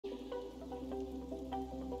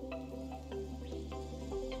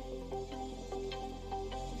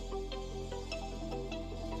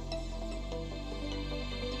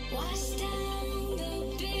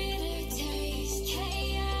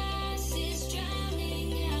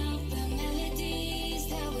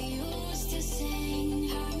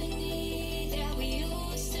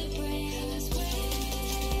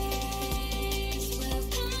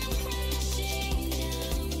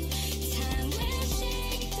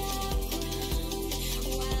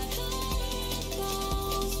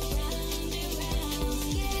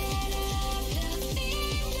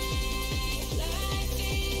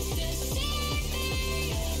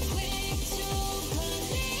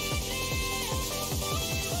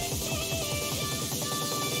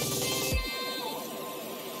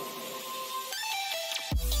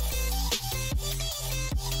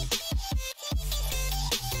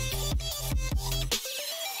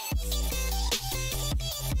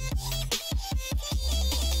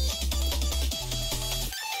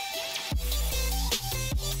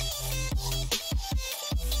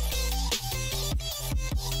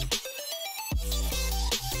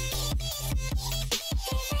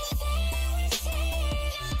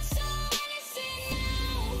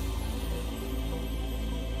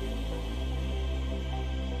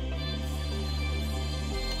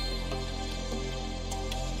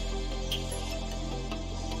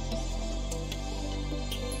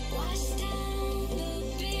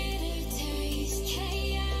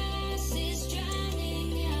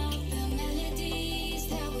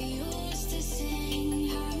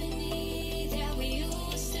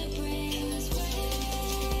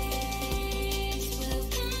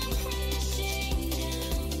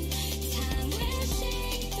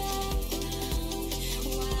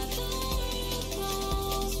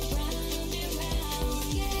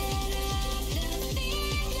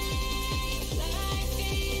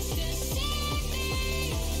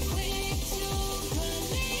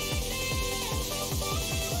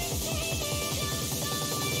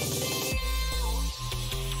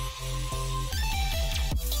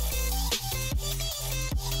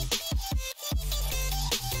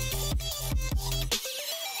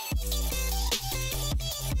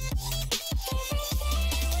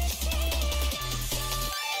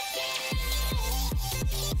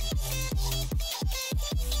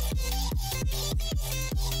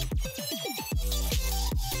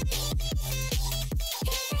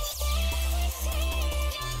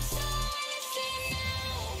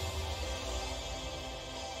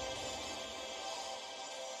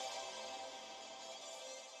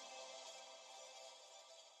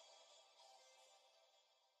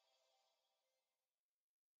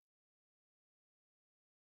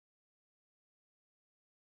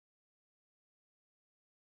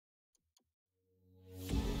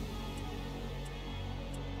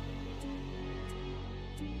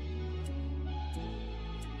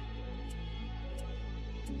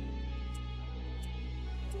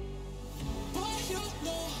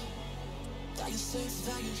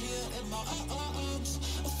safe that you're here in my arms.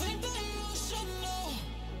 I think that you should know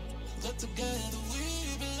that together we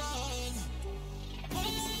belong.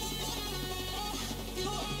 You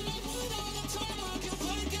are not one all the time. I can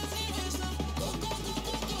wake and leave it now. Go, go, go,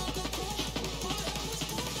 go, go, go, go. But I was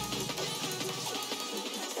born on the planet. I'm trying to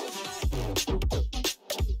miss your face.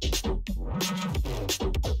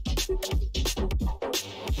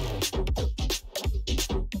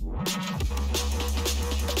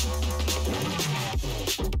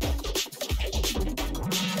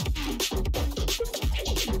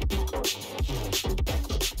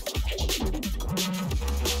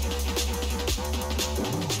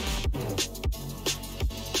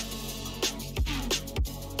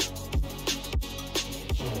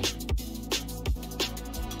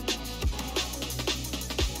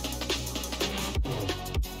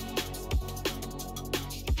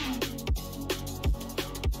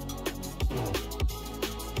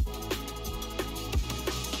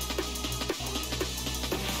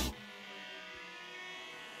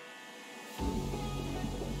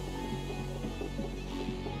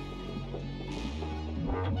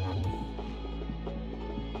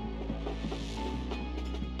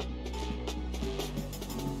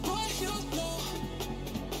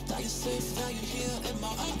 Safe that you're here in my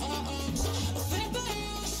arms. I think that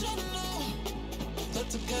you should know that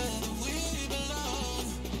together we belong.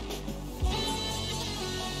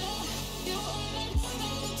 You are not one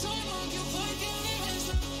all the time. I can wake and leave it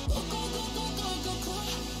now. Go, go, go, go, go, go, go.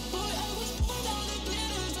 Boy, I was born on the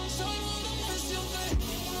planet. I'm trying to miss your face.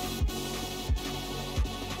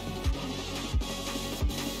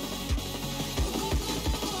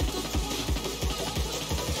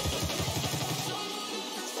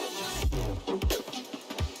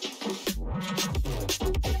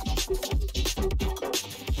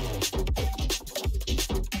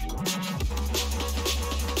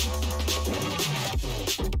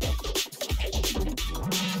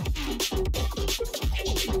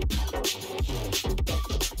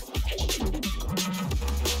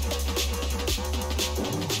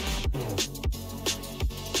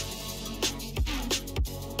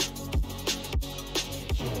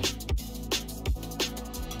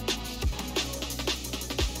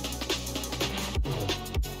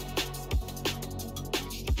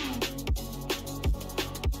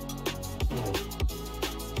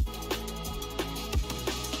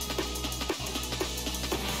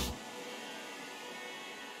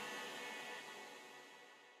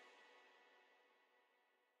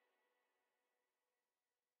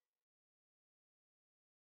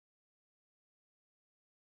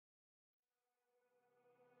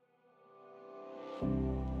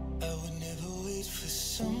 I would never wait for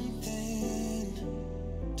something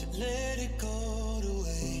to let it go to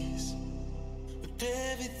waste. With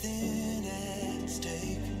everything at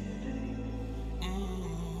stake,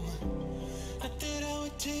 I thought I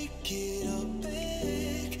would take it all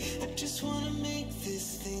back. I just wanna make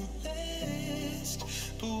this thing last,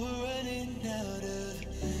 but we're running out of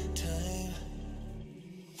time.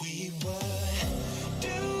 We were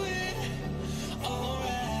doing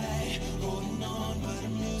alright, holding on, but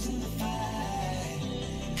I'm losing the fight.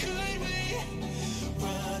 Could we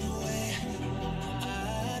run away?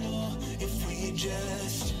 I know if we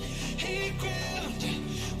just hit ground,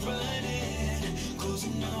 running,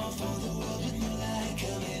 closing off all the world with no light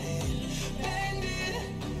coming in, bending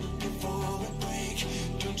before we break.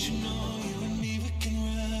 Don't you know you and me, we can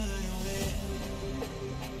run away.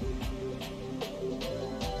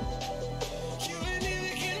 You and me,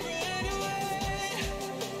 we can run away.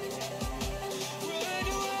 Run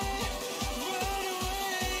away, run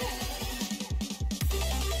away.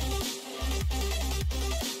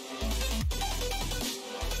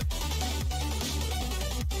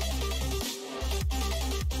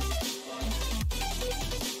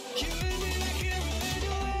 You and me, we can run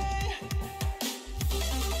away.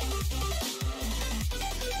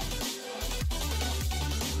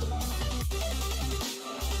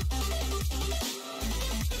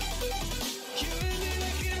 You and me,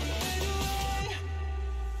 we can run away.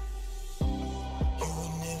 You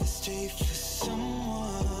would never stay for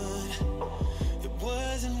someone that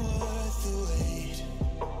wasn't worth the wait.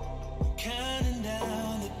 Counting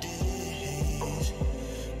down the days.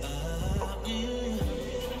 I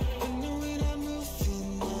know when I'm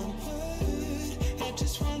moving onward, I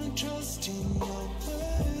just wanna trust in your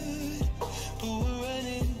word, but we're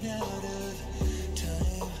running out of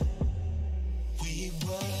time. We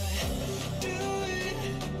were doing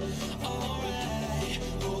alright,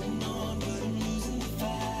 holding on, but I'm losing the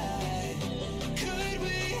fight. Could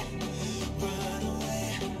we run away?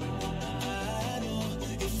 I know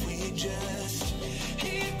if we just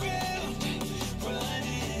hit ground, run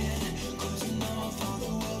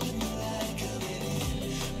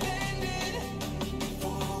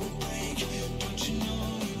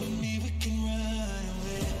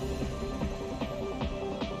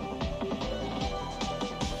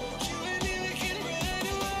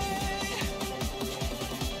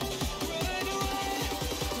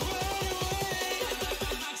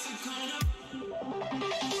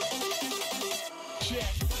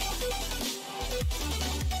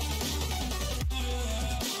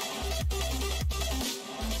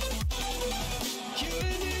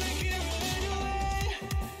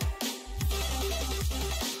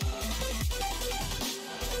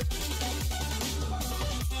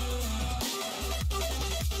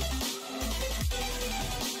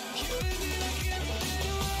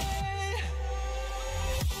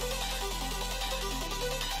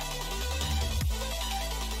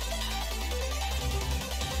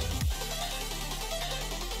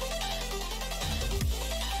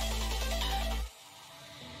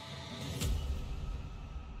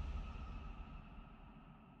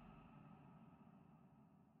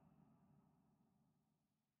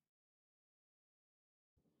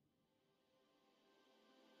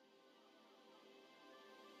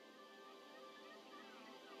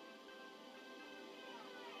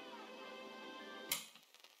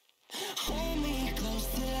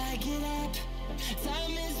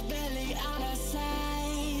Time is barely on our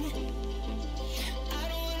side. I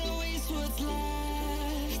don't wanna waste what's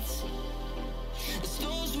left. The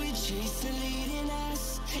storms we chase are leading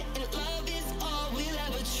us, and love is all we'll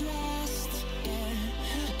ever trust. Yeah,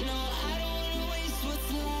 no, I don't wanna waste what's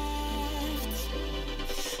left.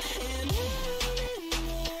 And on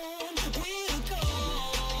we'll go,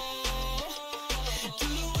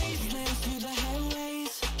 through the wastelands, through the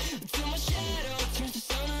highways, till my shadow turns to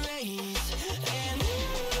sun rays. And on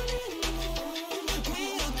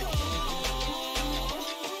we'll go,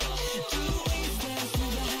 through the wastelands,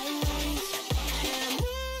 through the highways, and on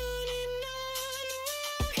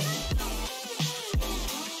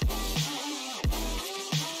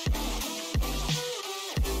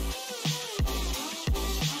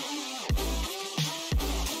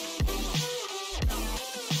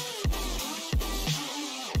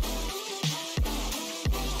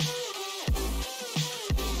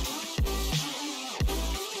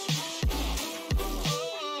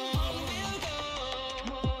we'll go.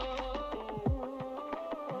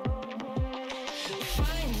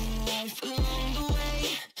 Finding life along the way,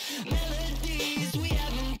 melodies we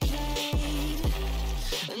haven't played.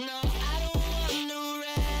 No, I don't want no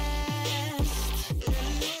rest.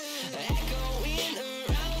 Echoing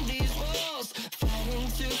around these walls, fighting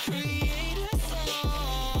to create a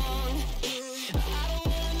song. I don't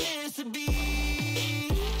wanna miss a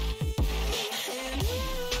beat. And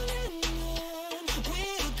on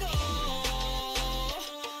we'll go,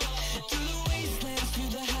 through the wastelands,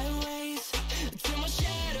 through the highways, till my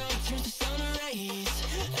shadow turns to sun rays.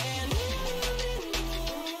 And on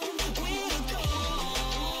we'll go,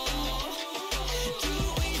 through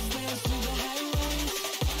the wastelands, through the highways,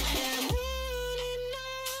 and on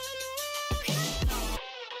we'll go.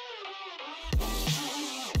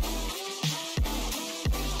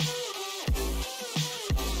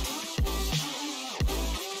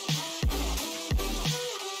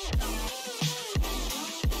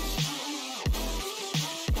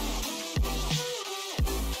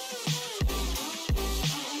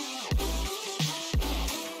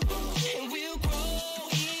 And we'll grow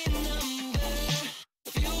in number,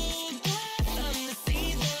 fueled by them to see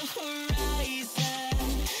the horizon,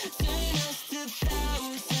 turn us to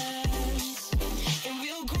thousands. And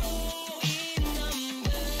we'll grow in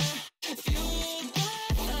number, fueled by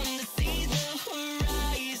them to see the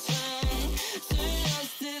horizon, turn us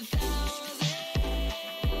to thousands.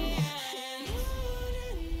 And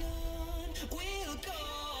on we'll go,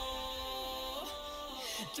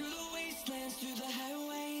 through the wastelands, through the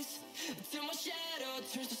highways, till my shadow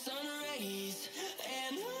turns to sun rays.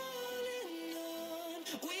 And on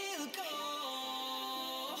we'll go,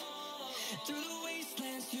 through the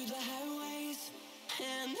wastelands, through the highways,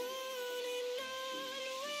 and on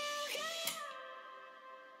we'll go.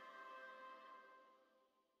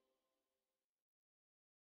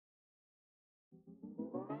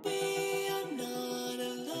 We are not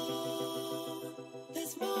alone.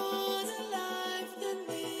 There's more to life than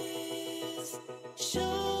this.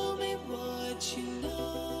 Show me what you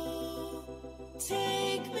know.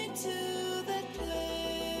 Take me to that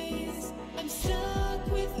place. I'm stuck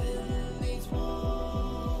within these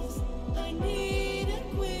walls. I need a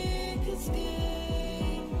quick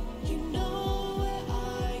escape. You know where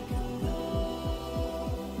I can go.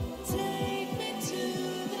 Take me to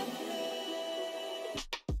that place.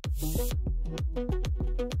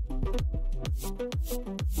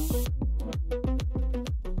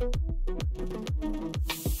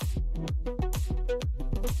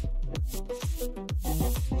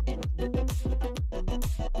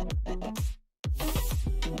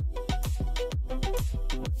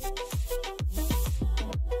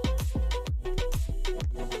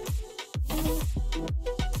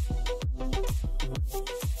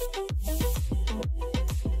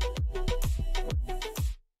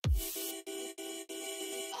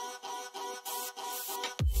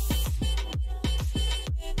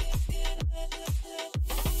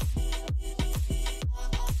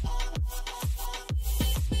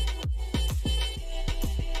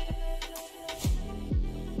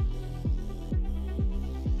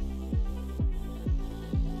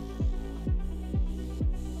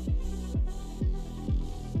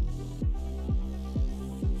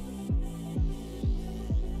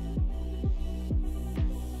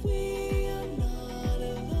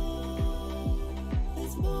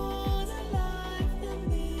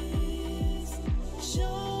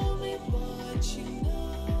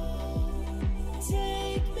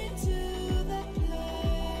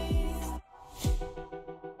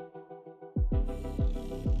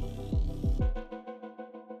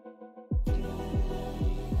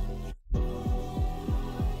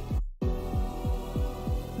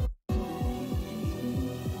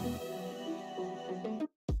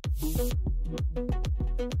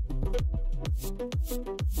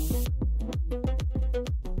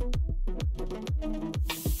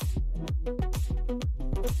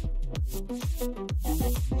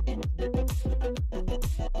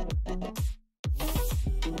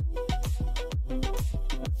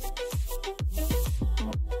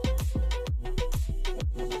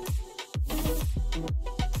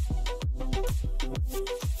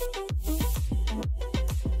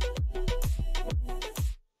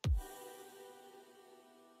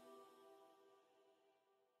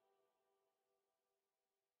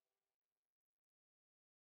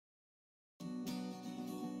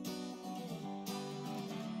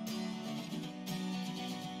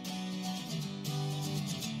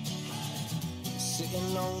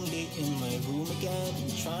 Sitting lonely in my room again,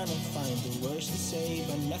 trying to find the words to say,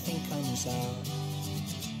 but nothing comes out.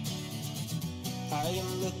 I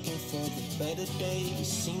am looking for the better days,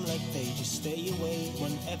 seem like they just stay away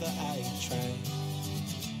whenever I try.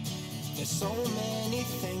 There's so many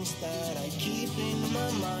things that I keep in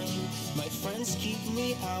my mind. My friends keep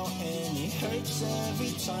me out and it hurts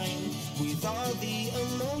every time. With all the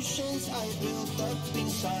emotions I built up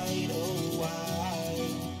inside, oh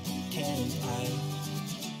why can't I?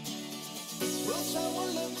 Will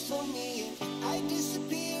someone look for me if I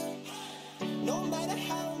disappear? No matter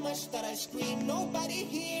how much that I scream, nobody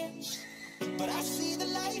hears. But I see the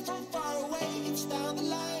light from far away, it's down the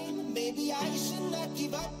line. Maybe I should not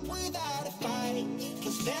give up without a fight,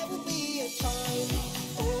 'cause there will be a time.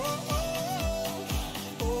 Oh, oh,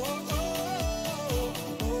 oh, oh, oh,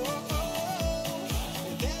 oh, oh.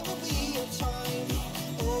 There will be a time.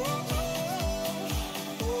 Oh, oh,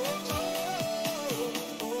 oh, oh,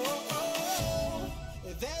 oh, oh.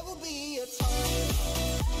 There will be a time.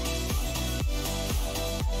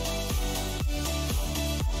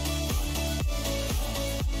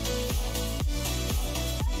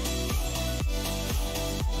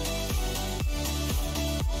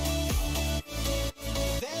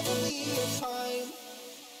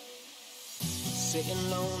 Sitting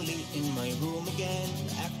lonely in my room again,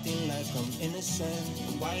 acting like I'm innocent.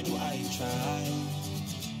 Why do I try?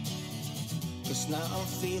 'Cause now I'm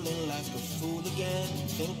feeling like a fool again,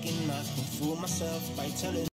 thinking I can fool myself by telling